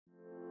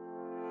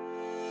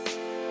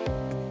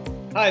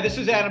Hi, this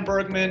is Adam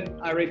Bergman,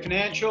 IRA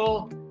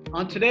Financial.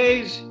 On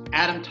today's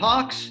Adam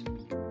Talks,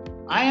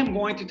 I am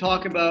going to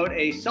talk about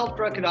a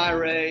self-directed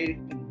IRA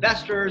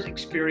investor's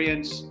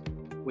experience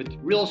with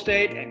real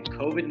estate and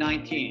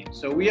COVID-19.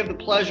 So we have the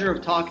pleasure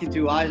of talking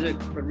to Isaac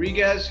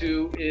Rodriguez,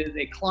 who is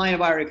a client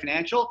of IRA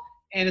Financial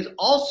and is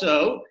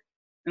also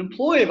an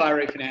employee of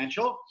IRA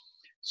Financial.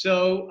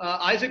 So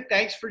Isaac,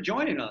 thanks for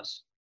joining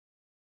us.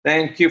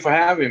 Thank you for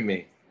having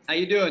me. How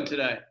you doing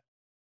today?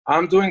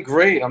 I'm doing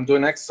great. I'm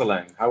doing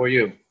excellent. How are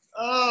you?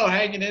 Oh,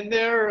 hanging in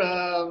there.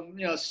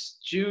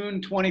 June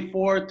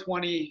 24th,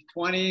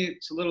 2020.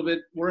 It's a little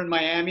bit, we're in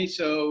Miami,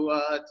 so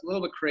it's a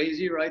little bit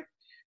crazy, right?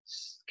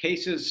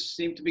 Cases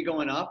seem to be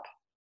going up.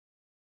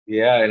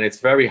 Yeah, and it's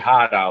very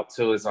hot out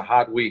too. It's a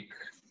hot week.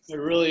 It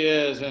really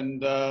is.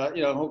 And,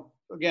 hope,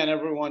 again,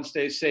 everyone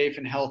stays safe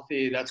and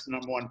healthy. That's the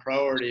number one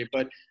priority.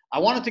 But I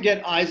wanted to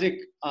get Isaac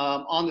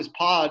on this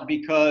pod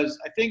because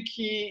I think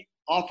he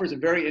offers a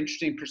very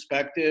interesting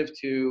perspective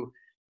to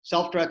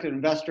self-directed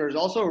investors,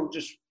 also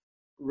just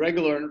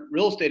regular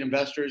real estate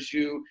investors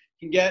who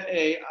can get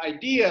an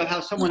idea of how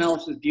someone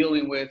else is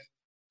dealing with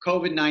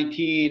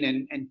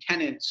COVID-19 and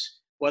tenants,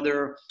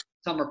 whether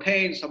some are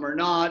paying, some are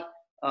not,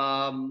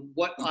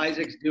 what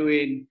Isaac's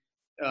doing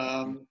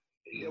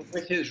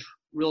with his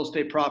real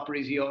estate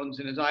properties he owns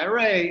in his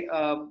IRA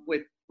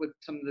with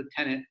some of the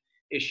tenant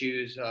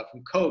issues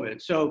from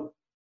COVID. So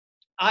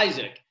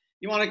Isaac,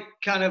 you want to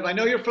kind of, I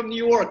know you're from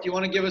New York. Do you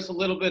want to give us a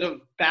little bit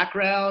of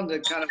background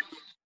and kind of?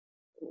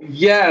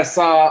 Yes,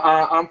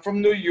 I'm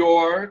from New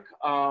York.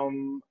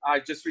 I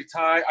just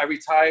retired. I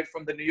retired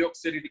from the New York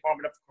City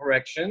Department of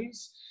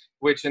Corrections,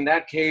 which in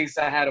that case,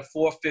 I had a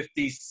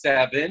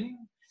 457.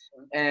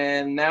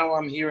 And now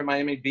I'm here in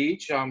Miami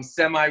Beach. I'm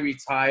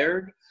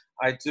semi-retired.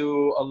 I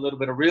do a little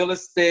bit of real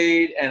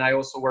estate, and I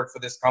also work for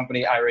this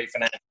company, IRA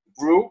Financial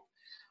Group.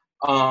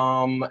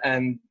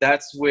 And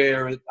that's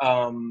where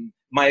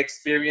my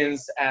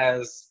experience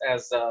as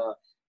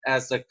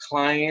a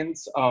client,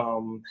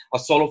 a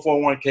solo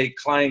 401k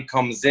client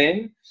comes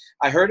in.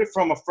 I heard it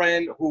from a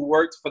friend who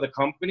worked for the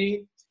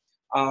company.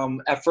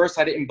 At first,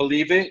 I didn't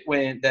believe it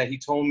that he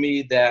told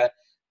me that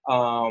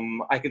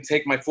I could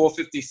take my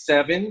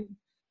 457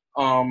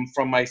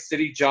 from my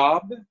city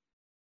job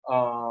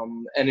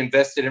and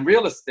invest it in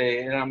real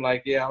estate. And I'm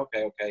like, yeah,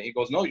 okay. He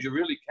goes, no, you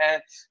really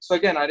can't. So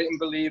again, I didn't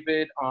believe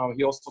it.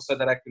 He also said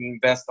that I can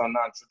invest on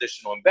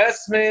non-traditional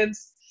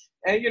investments.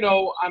 And,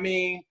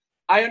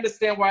 I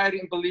understand why I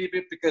didn't believe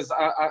it because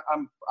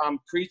I'm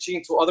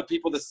preaching to other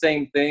people the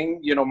same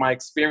thing, my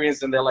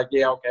experience, and they're like,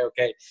 yeah,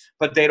 okay,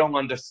 but they don't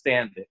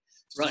understand it.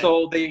 Right.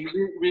 So they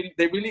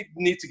really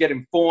need to get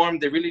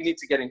informed. They really need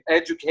to get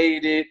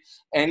educated,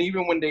 and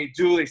even when they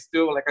do, they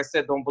still, like I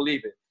said, don't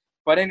believe it.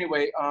 But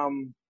anyway,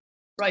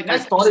 right. I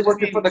started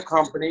working for the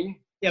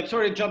company. Yeah, I'm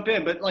sorry to jump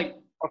in, but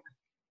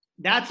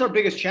that's our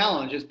biggest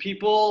challenge is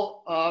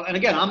people. And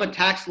again, I'm a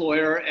tax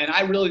lawyer, and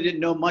I really didn't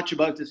know much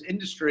about this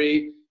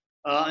industry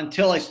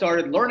until I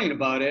started learning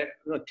about it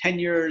 10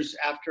 years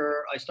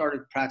after I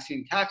started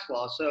practicing tax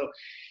law. So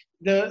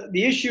the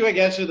issue, I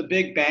guess, are the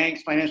big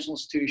banks, financial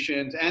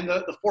institutions, and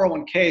the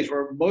 401ks,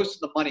 where most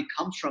of the money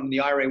comes from in the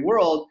IRA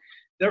world.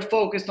 They're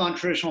focused on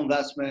traditional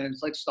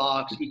investments like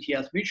stocks,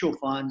 ETFs, mutual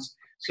funds.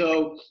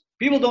 So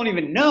people don't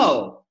even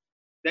know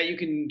that you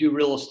can do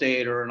real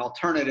estate or an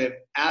alternative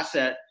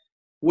asset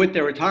with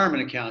their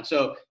retirement account.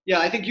 So yeah,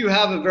 I think you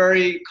have a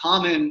very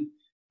common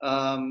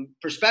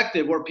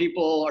perspective where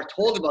people are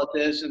told about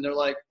this and they're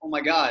like, oh my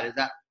God, is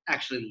that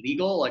actually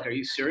legal? Like, are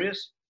you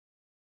serious?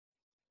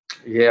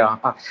 Yeah,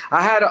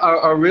 I had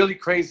a really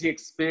crazy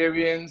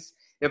experience.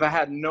 If I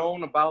had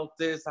known about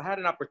this, I had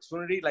an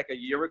opportunity like a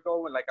year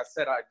ago. And like I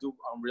said, I do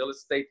real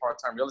estate,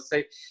 part-time real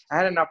estate. I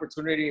had an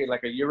opportunity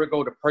like a year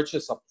ago to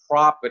purchase a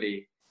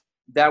property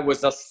that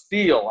was a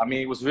steal. I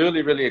mean, it was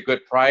really, really a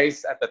good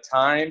price at the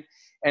time.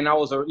 And I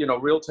was a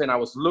realtor, and I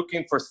was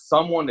looking for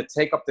someone to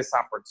take up this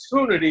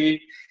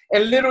opportunity.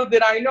 And little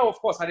did I know, of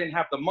course, I didn't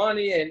have the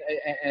money,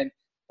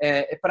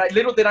 but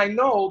little did I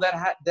know that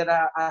I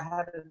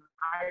had an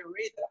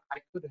IRA that I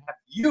could have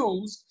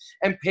used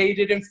and paid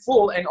it in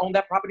full and own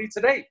that property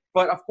today.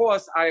 But of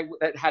course, I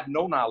had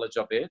no knowledge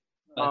of it.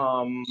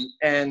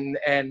 And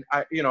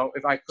I,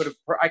 if I could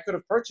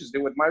have purchased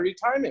it with my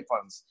retirement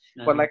funds.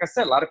 But like I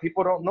said, a lot of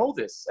people don't know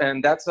this,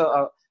 and that's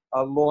a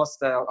loss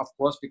that, of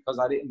course, because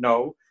I didn't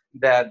know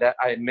that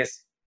I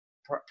missed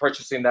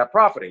purchasing that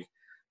property.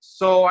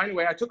 So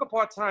anyway, I took a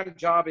part-time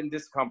job in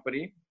this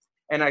company,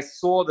 and I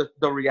saw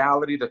the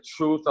reality, the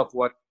truth of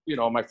what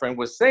my friend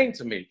was saying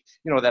to me.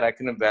 That I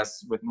can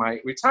invest with my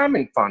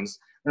retirement funds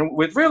and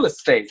with real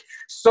estate.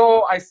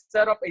 So I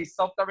set up a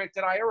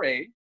self-directed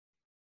IRA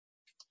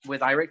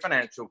with IRA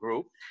Financial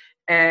Group.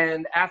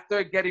 And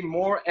after getting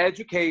more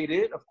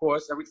educated, of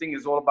course, everything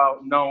is all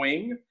about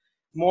knowing,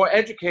 more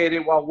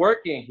educated while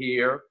working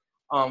here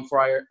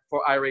for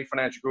IRA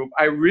Financial Group,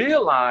 I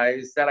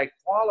realized that I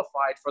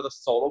qualified for the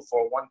solo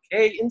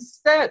 401k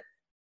instead.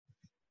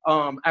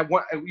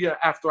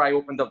 After I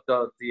opened up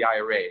the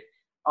IRA.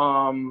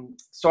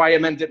 So I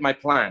amended my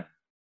plan.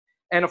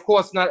 And of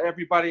course, not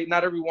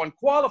everyone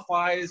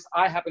qualifies.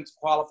 I happen to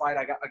qualify.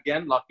 I got,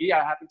 again, lucky.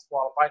 I happen to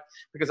qualify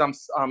because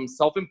I'm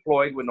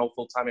self-employed with no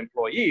full-time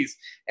employees.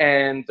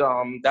 And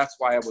that's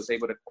why I was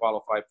able to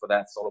qualify for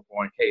that solo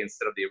 401k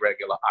instead of the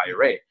regular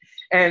IRA.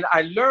 And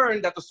I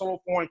learned that the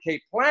solo 401k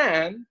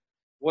plan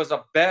was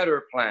a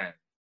better plan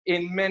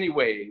in many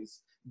ways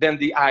than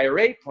the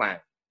IRA plan.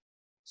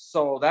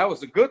 So that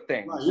was a good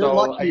thing. Right. So,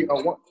 lucky.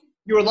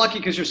 You were lucky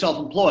because you're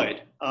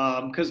self-employed.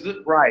 Because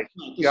right.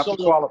 You have to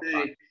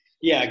qualify.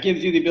 Yeah, it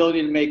gives you the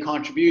ability to make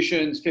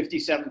contributions,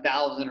 $57,000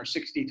 or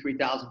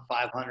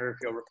 $63,500 if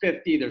you're over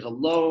 50. There's a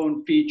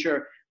loan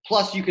feature.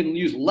 Plus, you can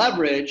use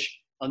leverage,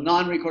 a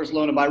non-recourse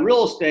loan, to buy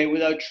real estate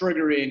without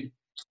triggering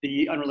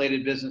the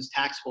unrelated business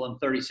taxable and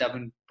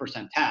 37%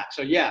 tax.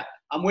 So yeah,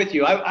 I'm with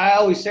you. I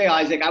always say,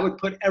 Isaac, I would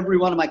put every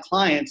one of my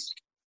clients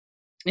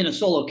in a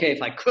solo K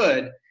if I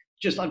could.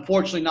 Just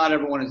unfortunately, not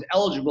everyone is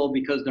eligible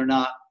because they're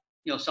not,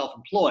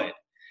 self-employed.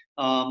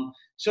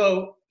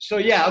 So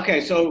yeah, okay.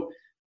 So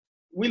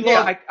we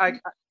love. Yeah,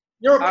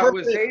 you're a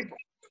perfect.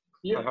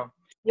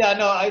 Yeah,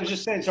 no, I was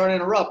just saying. Sorry to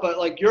interrupt, but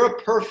like you're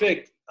a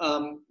perfect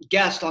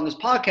guest on this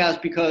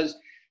podcast because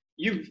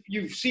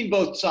you've seen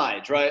both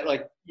sides, right?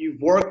 Like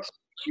you've worked,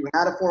 you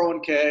had a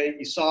 401k,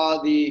 you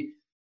saw the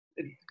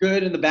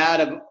good and the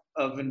bad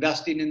of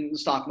investing in the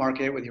stock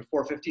market with your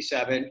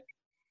 457,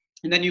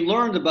 and then you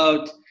learned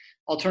about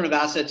alternative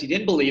assets. You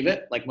didn't believe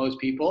it, like most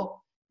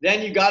people.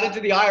 Then you got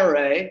into the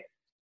IRA.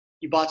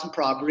 You bought some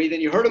property,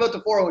 then you heard about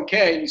the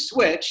 401k and you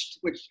switched,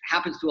 which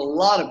happens to a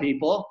lot of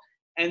people.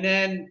 And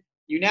then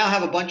you now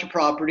have a bunch of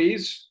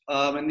properties.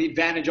 And the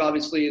advantage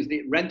obviously is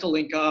the rental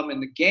income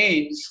and the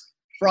gains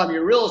from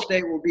your real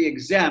estate will be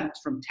exempt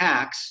from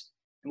tax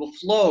and will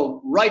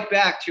flow right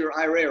back to your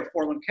IRA or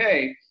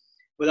 401k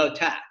without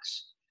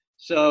tax.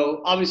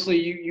 So obviously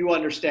you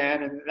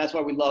understand, and that's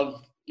why we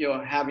love,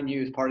 having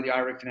you as part of the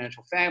IRA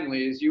financial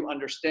family, is you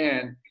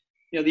understand,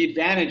 the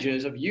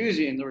advantages of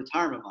using the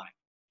retirement money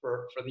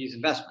for these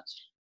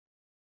investments.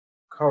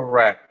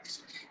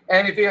 Correct.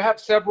 And if you have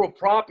several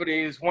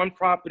properties, one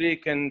property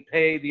can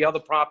pay the other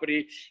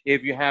property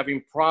if you're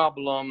having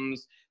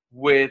problems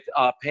with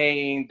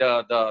paying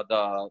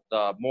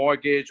the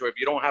mortgage, or if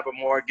you don't have a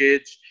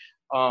mortgage,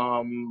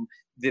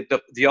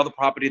 the other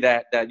property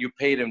that you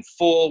paid in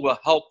full will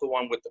help the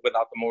one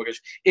without the mortgage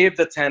if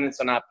the tenants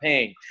are not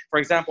paying. For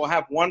example, I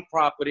have one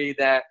property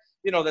that,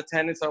 the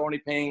tenants are only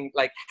paying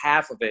like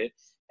half of it.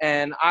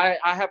 And I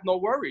have no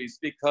worries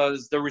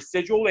because the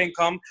residual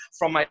income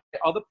from my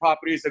other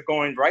properties are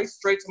going right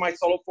straight to my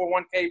solo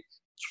 401k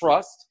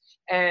trust,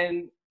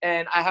 and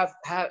I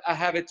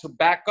have it to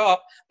back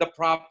up the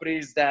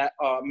properties that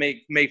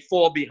may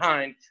fall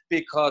behind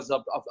because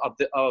of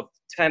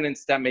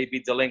tenants that may be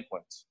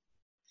delinquent.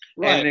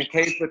 Right. And in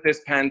case with this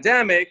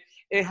pandemic,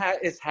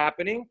 it's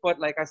happening. But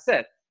like I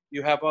said,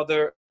 you have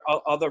other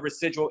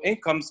residual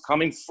incomes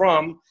coming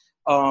from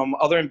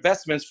other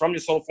investments from your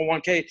solo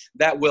 401k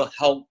that will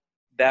help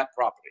that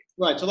property.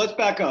 Right. So let's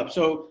back up.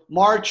 So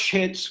March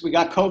hits, we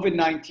got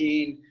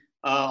COVID-19.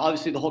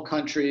 Obviously, the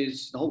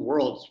whole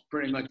world's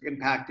pretty much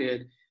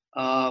impacted.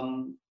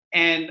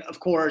 And of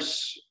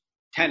course,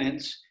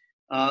 tenants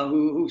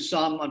who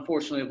some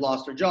unfortunately have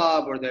lost their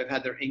job or they've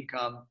had their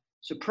income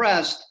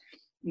suppressed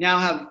now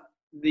have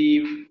the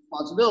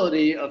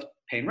responsibility of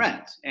paying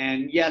rent.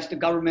 And yes, the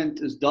government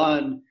has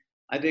done,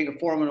 I think, a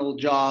formidable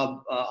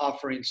job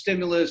offering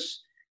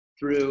stimulus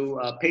through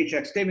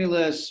paycheck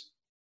stimulus,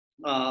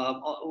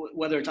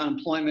 whether it's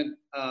unemployment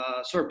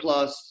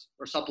surplus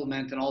or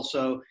supplement, and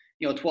also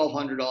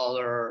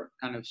 $1,200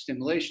 kind of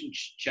stimulation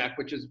check,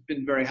 which has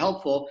been very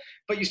helpful.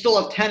 But you still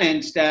have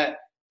tenants that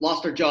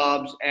lost their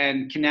jobs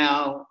and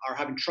now are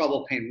having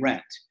trouble paying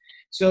rent.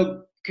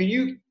 So can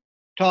you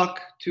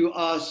talk to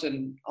us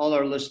and all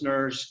our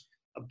listeners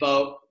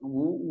about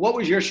what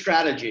was your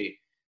strategy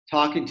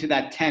talking to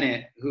that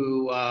tenant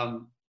who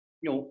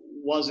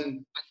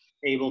wasn't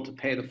able to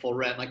pay the full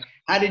rent? Like,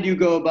 how did you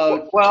go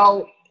about?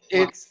 Well,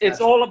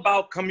 it's all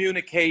about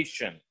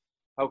communication.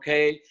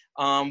 Okay,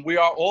 we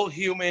are all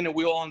human, and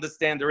we all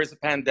understand there is a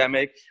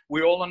pandemic.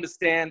 We all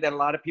understand that a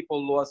lot of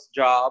people lost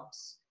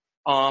jobs.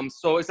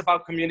 So it's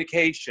about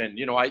communication.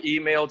 I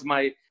emailed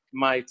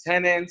my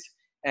tenant,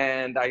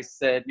 and I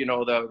said,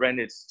 the rent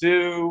is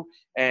due.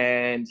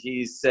 And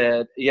he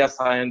said, yes,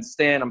 I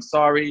understand. I'm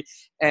sorry.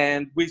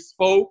 And we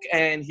spoke,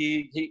 and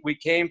we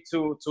came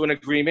to an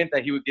agreement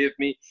that he would give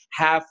me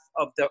half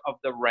of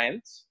the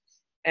rent,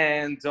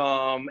 and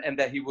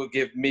that he will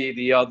give me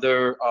the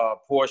other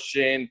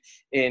portion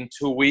in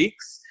 2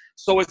 weeks.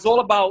 So it's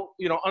all about,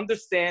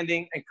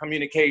 understanding and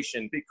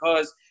communication,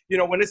 because,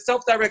 when it's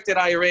self-directed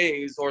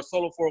IRAs or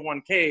solo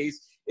 401ks,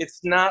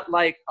 it's not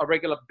like a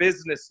regular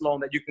business loan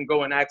that you can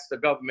go and ask the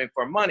government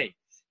for money.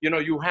 You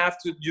do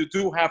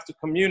have to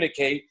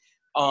communicate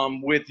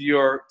with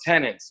your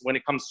tenants when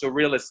it comes to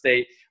real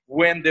estate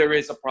when there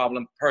is a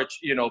problem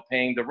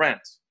paying the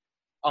rent.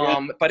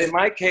 But in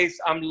my case,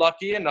 I'm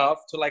lucky enough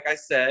to, like I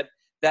said,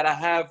 that I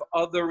have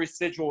other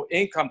residual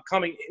income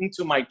coming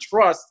into my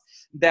trust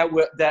that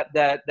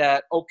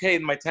okay,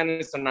 my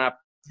tenants are not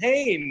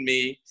paying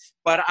me,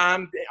 but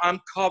I'm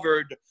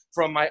covered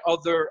from my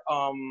other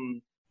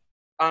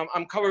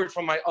I'm covered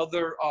from my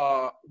other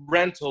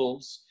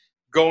rentals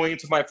going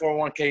to my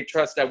 401k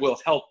trust that will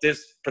help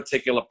this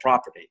particular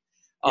property.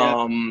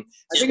 Yeah.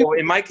 So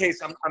in my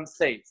case, I'm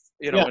safe,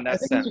 in that I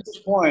think sense. it's a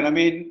good point. I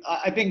mean,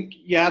 I think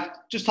you have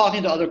just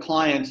talking to other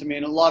clients. I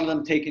mean, a lot of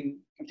them taking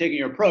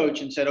your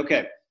approach and said,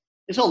 okay,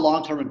 it's a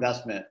long-term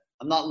investment.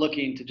 I'm not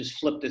looking to just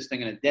flip this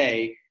thing in a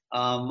day.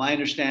 I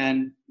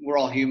understand we're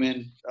all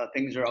human.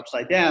 Things are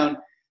upside down.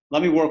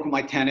 Let me work with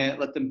my tenant.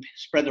 Let them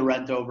spread the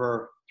rent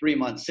over 3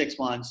 months, 6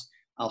 months.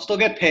 I'll still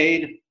get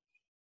paid,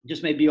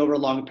 just maybe over a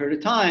longer period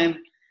of time.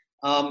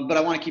 But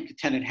I want to keep the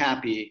tenant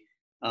happy.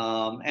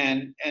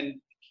 And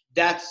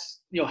that's,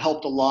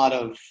 helped a lot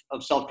of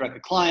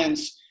self-directed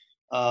clients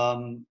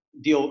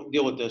deal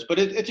with this. But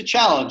it's a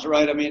challenge,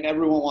 right? I mean,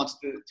 everyone wants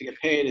to get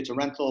paid. It's a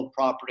rental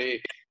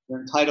property. You're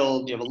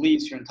entitled, you have a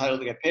lease, you're entitled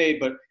to get paid.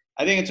 But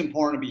I think it's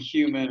important to be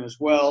human as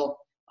well.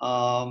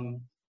 I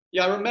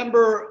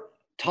remember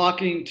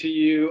talking to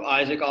you,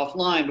 Isaac,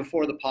 offline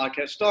before the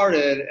podcast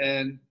started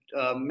and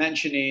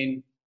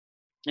mentioning,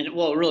 and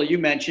well, really, you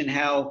mentioned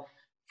how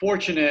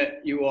fortunate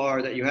you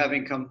are that you have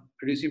income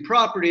producing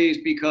properties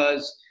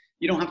because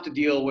you don't have to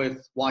deal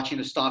with watching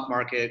the stock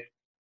market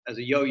as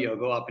a yo-yo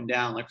go up and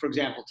down. Like, for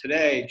example,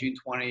 today, June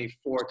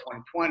 24,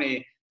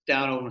 2020,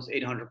 down almost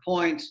 800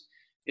 points.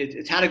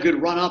 It's had a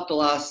good run up the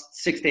last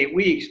 6 to 8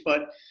 weeks,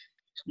 but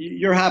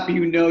you're happy,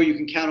 you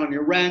can count on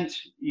your rent.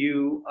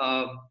 You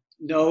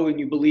know and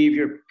you believe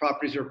your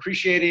properties are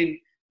appreciating.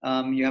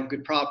 You have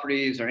good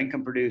properties, are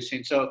income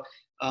producing. So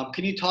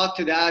can you talk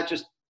to that,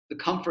 just the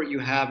comfort you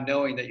have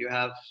knowing that you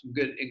have some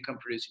good income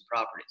producing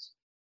properties?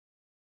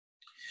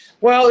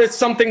 Well, it's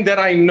something that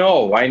I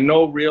know. I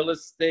know real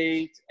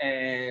estate,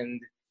 and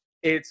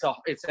it's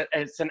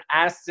an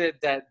asset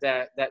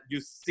that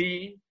you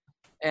see,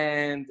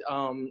 and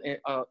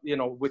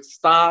with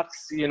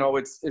stocks,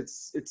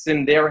 it's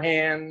in their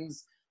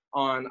hands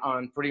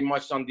on pretty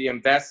much on the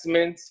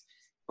investments.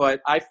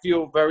 But I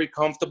feel very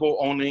comfortable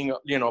owning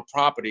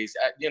properties,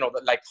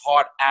 like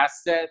hard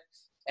asset,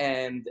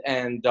 and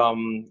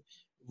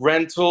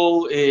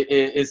rental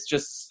is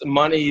just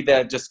money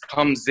that just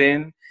comes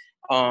in.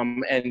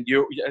 And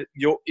you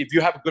if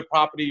you have a good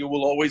property, you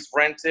will always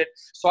rent it.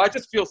 So I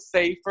just feel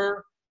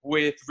safer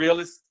with real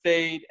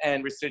estate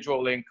and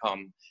residual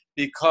income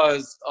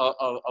because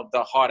of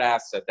the hard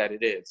asset that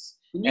it is.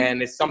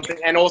 And it's something,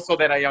 and also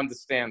that I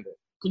understand it.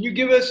 Can you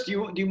give us,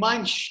 do you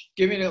mind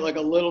giving it like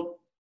a little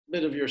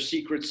bit of your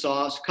secret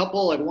sauce,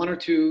 couple, like 1 or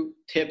 2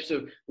 tips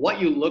of what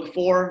you look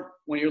for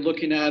when you're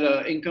looking at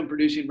a income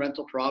producing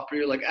rental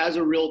property? Like, as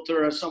a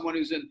realtor, as someone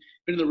who's been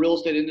in the real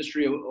estate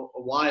industry a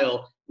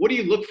while, what do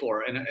you look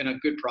for in a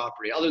good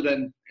property other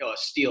than a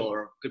steal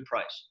or a good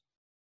price?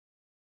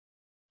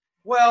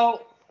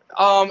 Well,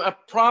 a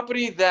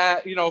property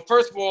that,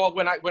 first of all,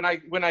 when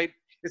I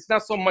it's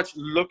not so much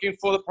looking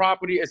for the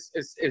property,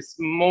 it's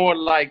more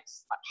like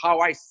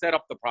how I set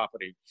up the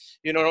property.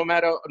 No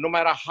matter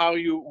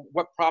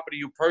what property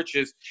you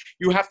purchase,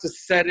 you have to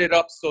set it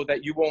up so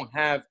that you won't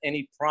have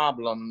any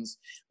problems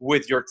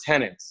with your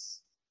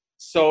tenants.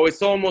 So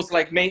it's almost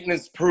like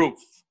maintenance proof.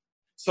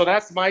 So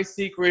that's my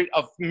secret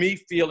of me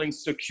feeling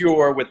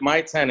secure with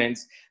my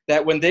tenants,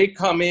 that when they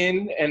come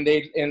in and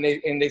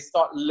they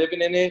start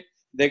living in it,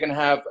 they're gonna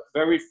have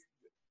very,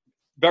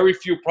 very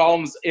few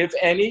problems, if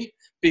any,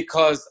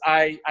 because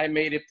I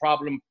made it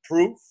problem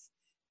proof,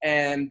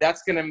 and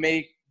that's gonna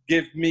make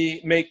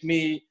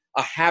me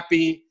a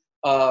happy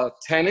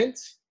tenant,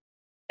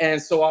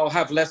 and so I'll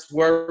have less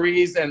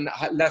worries and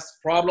less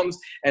problems,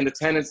 and the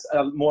tenants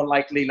are more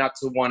likely not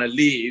to want to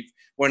leave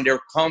when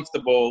they're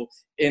comfortable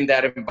in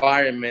that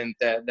environment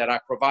that I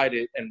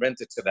provided and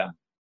rented to them.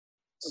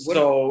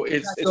 So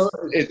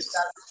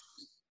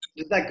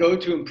does that go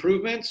to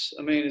improvements?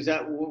 I mean, is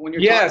that when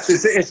you're yes,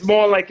 it's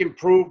more like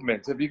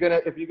improvements. If you're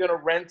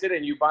gonna rent it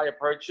and you buy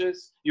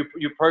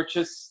you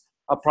purchase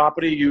a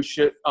property, you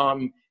should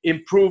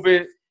improve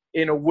it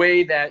in a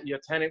way that your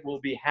tenant will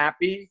be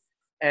happy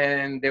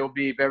and there will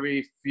be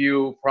very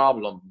few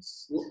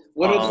problems.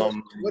 What are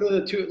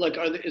the 2, like,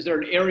 is there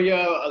an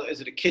area,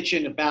 is it a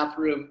kitchen, a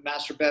bathroom,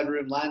 master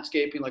bedroom,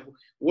 landscaping? Like,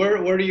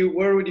 where would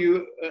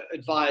you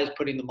advise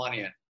putting the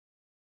money in?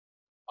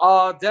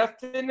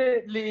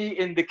 Definitely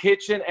in the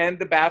kitchen and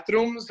the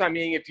bathrooms. I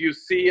mean, if you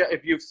see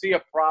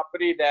a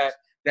property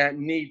that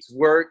needs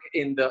work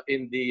in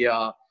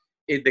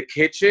the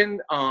kitchen,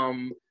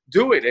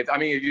 do it.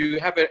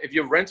 If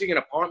you're renting an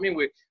apartment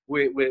with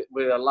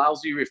a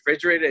lousy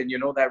refrigerator, and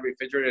that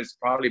refrigerator has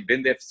probably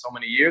been there for so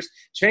many years,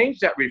 change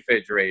that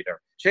refrigerator,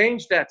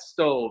 change that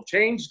stove,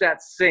 change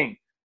that sink.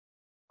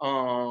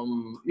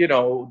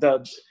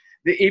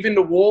 Even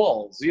the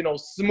walls,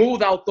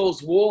 smooth out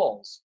those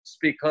walls,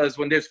 because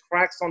when there's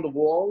cracks on the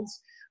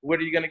walls, what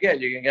are you going to get?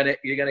 You're going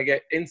to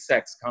get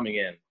insects coming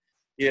in,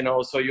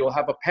 so you'll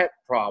have a pest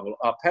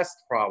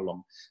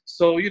problem.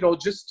 So,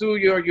 just do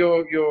your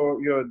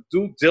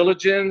due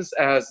diligence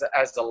as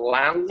a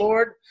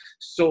landlord,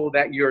 so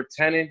that your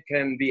tenant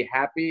can be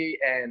happy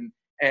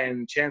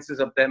and chances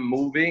of them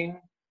moving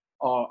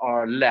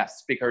are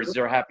less because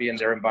they're happy in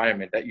their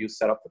environment that you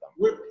set up for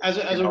them. As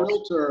a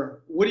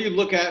realtor, what do you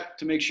look at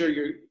to make sure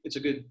it's a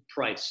good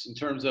price in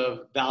terms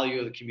of value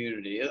of the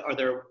community? Are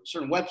there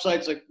certain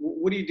websites? Like,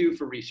 what do you do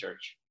for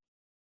research?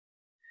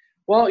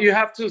 Well, you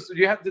have to,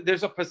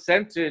 there's a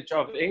percentage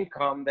of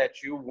income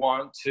that you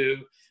want to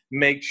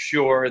make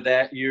sure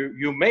that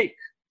you make.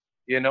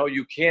 You know,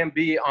 you can't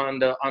be on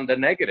the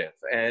negative,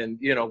 and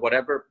you know,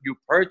 whatever you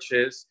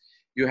purchase,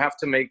 you have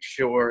to make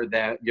sure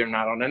that you're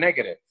not on a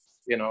negative.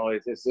 You know,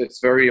 it's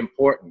very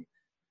important,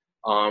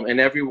 and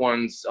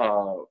everyone's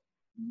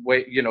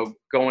way, you know,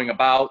 going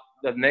about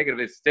the negative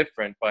is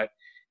different, but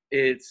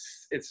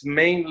it's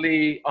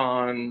mainly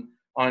on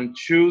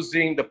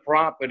choosing the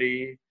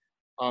property,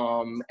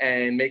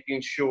 and making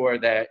sure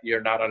that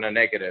you're not on a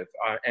negative,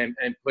 and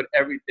put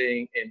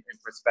everything in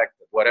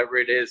perspective, whatever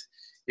it is,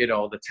 you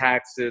know, the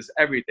taxes,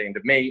 everything,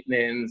 the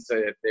maintenance,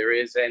 if there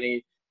is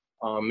any,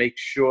 make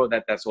sure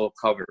that that's all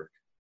covered.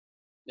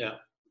 Yeah.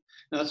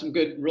 No, that's some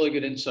really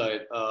good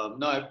insight.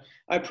 No,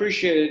 I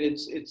appreciate it.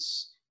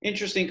 It's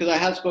interesting because I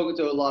have spoken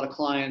to a lot of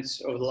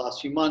clients over the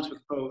last few months with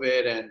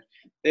COVID, and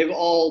they've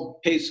all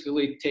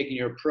basically taken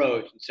your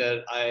approach and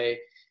said,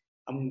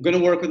 I'm going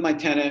to work with my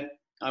tenant.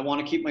 I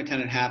want to keep my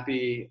tenant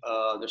happy.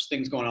 There's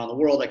things going on in the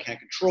world I can't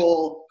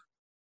control.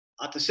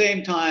 At the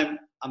same time,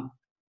 I'm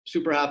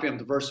super happy. I'm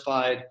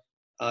diversified.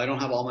 I don't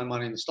have all my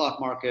money in the stock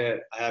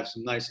market. I have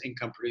some nice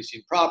income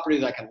producing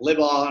properties I can live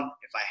on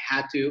if I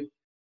had to.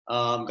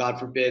 God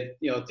forbid,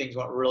 you know, things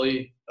went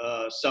really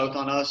south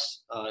on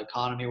us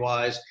economy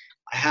wise.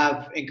 I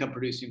have income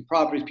producing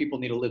properties. People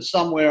need to live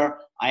somewhere.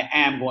 I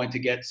am going to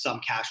get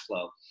some cash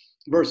flow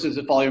versus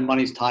if all your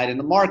money's tied in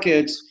the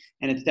markets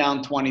and it's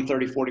down 20,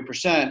 30,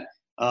 40%,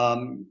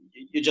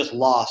 you just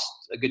lost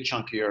a good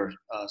chunk of your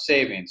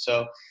savings.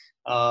 So,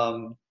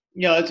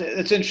 you know,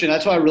 it's interesting.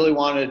 That's why I really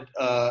wanted,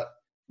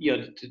 you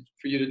know,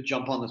 for you to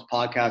jump on this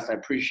podcast. I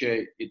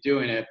appreciate you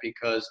doing it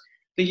because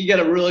I think you get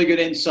a really good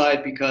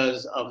insight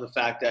because of the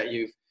fact that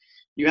you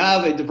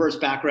have a diverse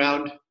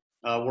background,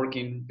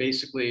 working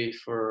basically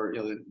for,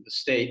 you know, the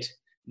state,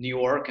 New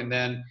York, and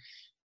then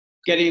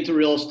getting into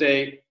real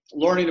estate,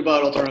 learning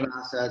about alternative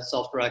assets,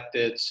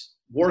 self-directed,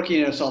 working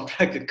in a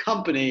self-directed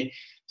company.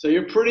 So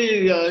you're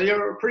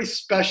a pretty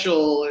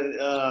special,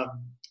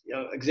 you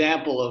know,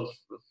 example of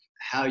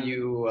how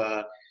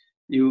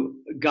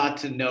you got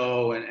to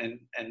know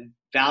and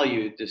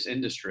valued this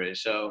industry.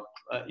 So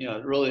you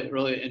know,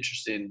 really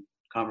interesting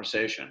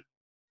conversation.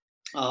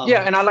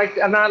 Yeah, and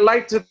I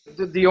like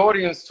the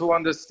audience to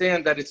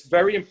understand that it's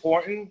very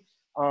important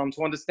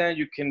to understand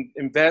you can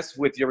invest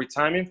with your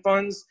retirement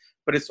funds,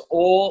 but it's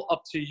all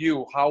up to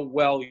you how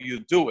well you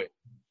do it.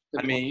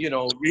 I mean, you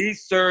know,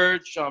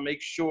 research,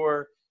 make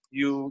sure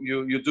you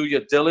do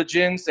your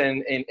diligence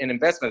and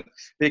investment,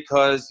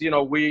 because you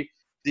know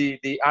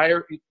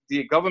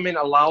the government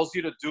allows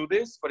you to do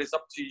this, but it's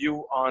up to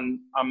you on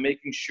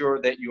making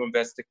sure that you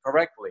invest it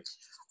correctly.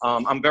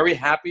 I'm very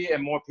happy,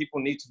 and more people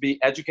need to be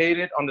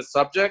educated on the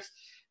subject.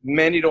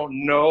 Many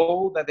don't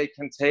know that they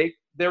can take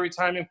their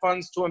retirement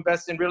funds to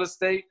invest in real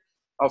estate.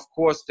 Of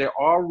course, there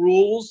are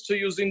rules to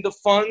using the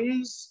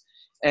funds,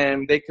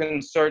 and they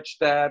can search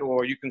that,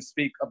 or you can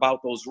speak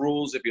about those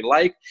rules if you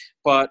like.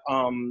 But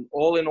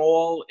all in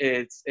all,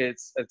 it's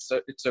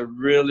a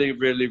really,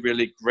 really,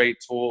 really great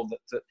tool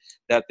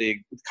that the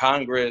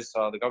Congress,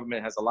 the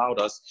government has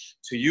allowed us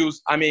to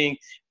use. I mean,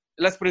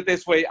 let's put it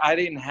this way: I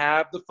didn't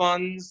have the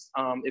funds.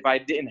 If I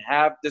didn't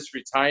have this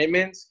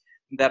retirement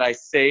that I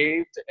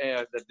saved,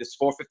 this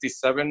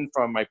 457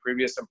 from my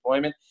previous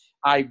employment,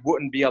 I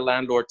wouldn't be a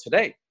landlord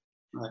today.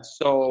 Right.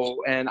 So,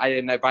 and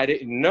if I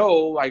didn't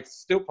know, I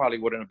still probably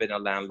wouldn't have been a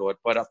landlord.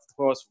 But of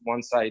course,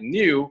 once I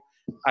knew,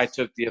 I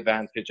took the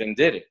advantage and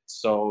did it.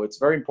 So it's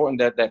very important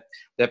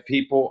that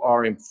people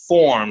are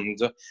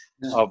informed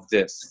of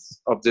this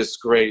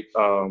great.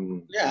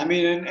 Yeah, I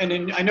mean,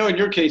 and I know in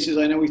your cases,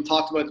 I know we've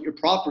talked about your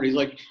properties.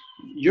 Like,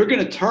 you're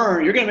going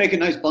to make a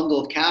nice bundle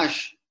of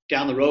cash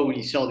down the road when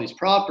you sell these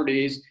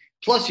properties.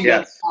 Plus, you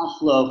got cash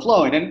flow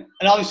flowing, and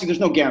obviously, there's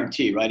no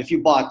guarantee, right? If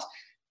you bought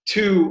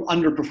 2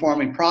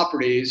 underperforming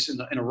properties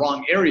in a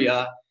wrong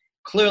area,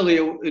 clearly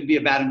it would be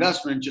a bad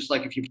investment, just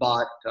like if you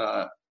bought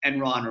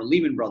Enron or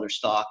Lehman Brothers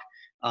stock.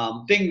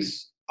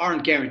 Things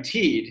aren't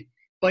guaranteed,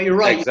 but you're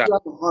right. Exactly.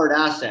 You have a hard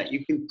asset.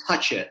 You can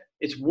touch it.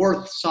 It's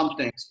worth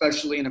something,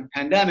 especially in a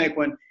pandemic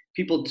when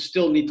people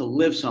still need to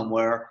live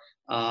somewhere.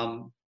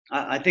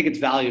 I think it's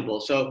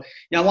valuable. So,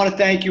 I want to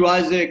thank you,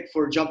 Isaac,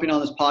 for jumping on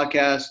this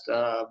podcast.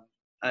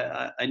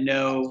 I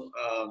know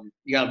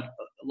you got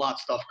a lot of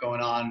stuff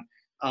going on.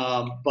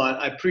 But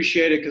I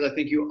appreciate it because I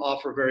think you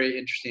offer very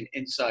interesting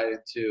insight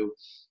into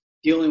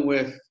dealing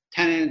with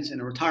tenants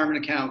in a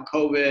retirement account,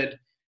 COVID,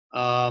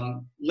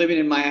 living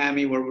in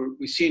Miami where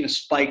we're seeing a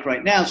spike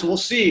right now. So we'll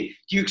see.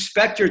 Do you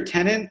expect your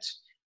tenant?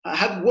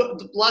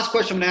 The last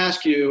question I'm going to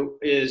ask you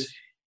is,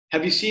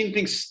 have you seen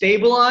things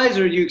stabilize,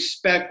 or do you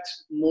expect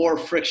more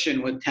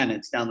friction with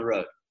tenants down the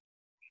road?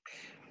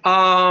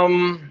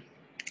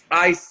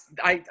 I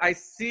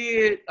see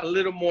it a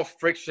little more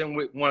friction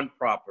with one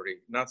property,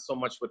 not so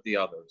much with the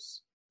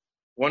others.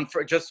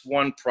 Just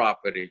one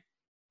property.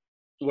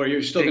 Where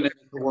you're still going to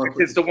work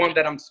with. It's the one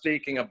that I'm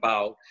speaking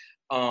about,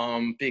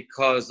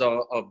 because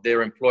of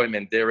their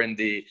employment. They're in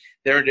the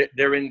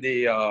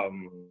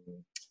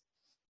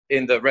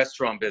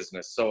restaurant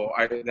business. So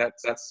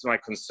that's my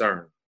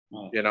concern.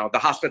 Oh. You know, the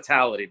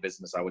hospitality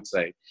business, I would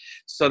say.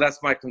 So that's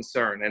my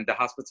concern. And the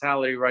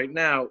hospitality right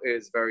now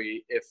is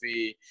very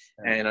iffy,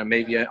 and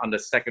maybe on the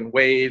second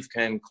wave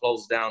can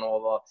close down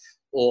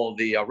all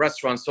the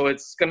restaurants. So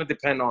it's going to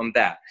depend on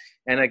that.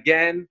 And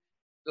again,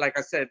 like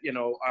I said, you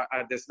know,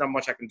 there's not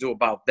much I can do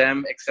about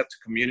them except to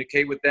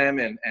communicate with them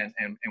and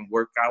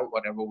work out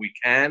whatever we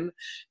can.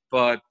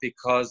 But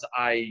because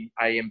I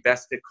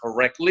invested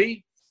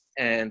correctly,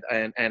 and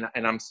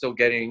I'm still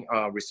getting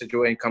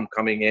residual income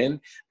coming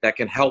in that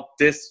can help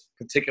this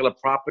particular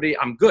property,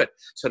 I'm good.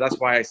 So that's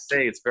why I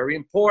say it's very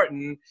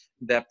important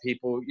that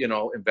people, you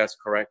know, invest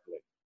correctly.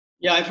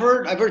 Yeah, I've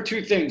heard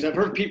two things. I've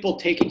heard people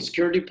taking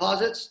security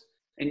deposits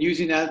and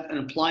using that and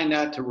applying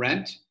that to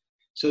rent.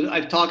 So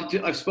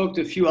I've spoke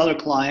to a few other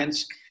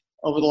clients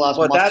over the last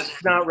month.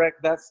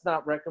 That's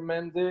not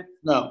recommended.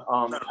 No,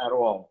 at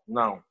all.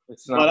 No,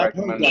 it's not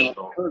recommended at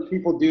all. I've heard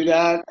people do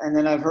that, and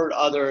then I've heard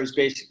others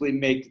basically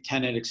make the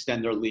tenant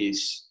extend their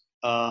lease,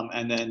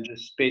 and then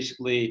just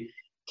basically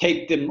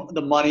take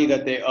the money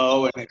that they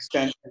owe and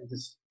extend and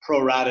just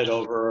prorate it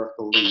over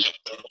the lease,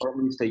 or at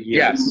least a year.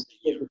 Yes,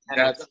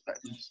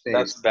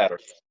 that's better.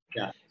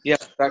 Yeah,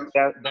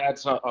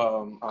 that's an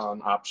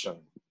option.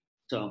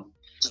 So.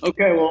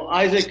 Okay, well,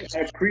 Isaac, I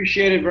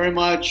appreciate it very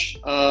much.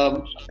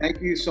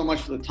 Thank you so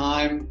much for the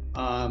time.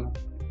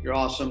 You're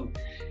awesome.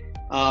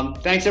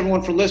 Thanks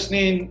everyone for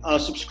listening.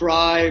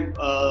 Subscribe,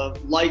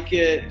 like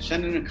it,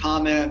 send in a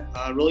comment.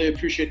 I really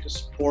appreciate the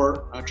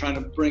support. Trying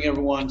to bring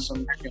everyone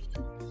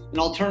an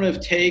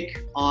alternative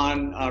take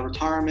on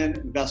retirement,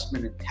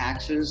 investment, and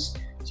taxes.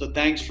 So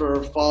thanks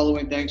for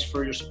following. Thanks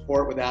for your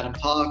support with Adam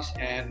Talks,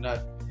 and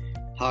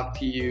talk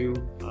to you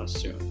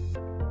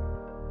soon.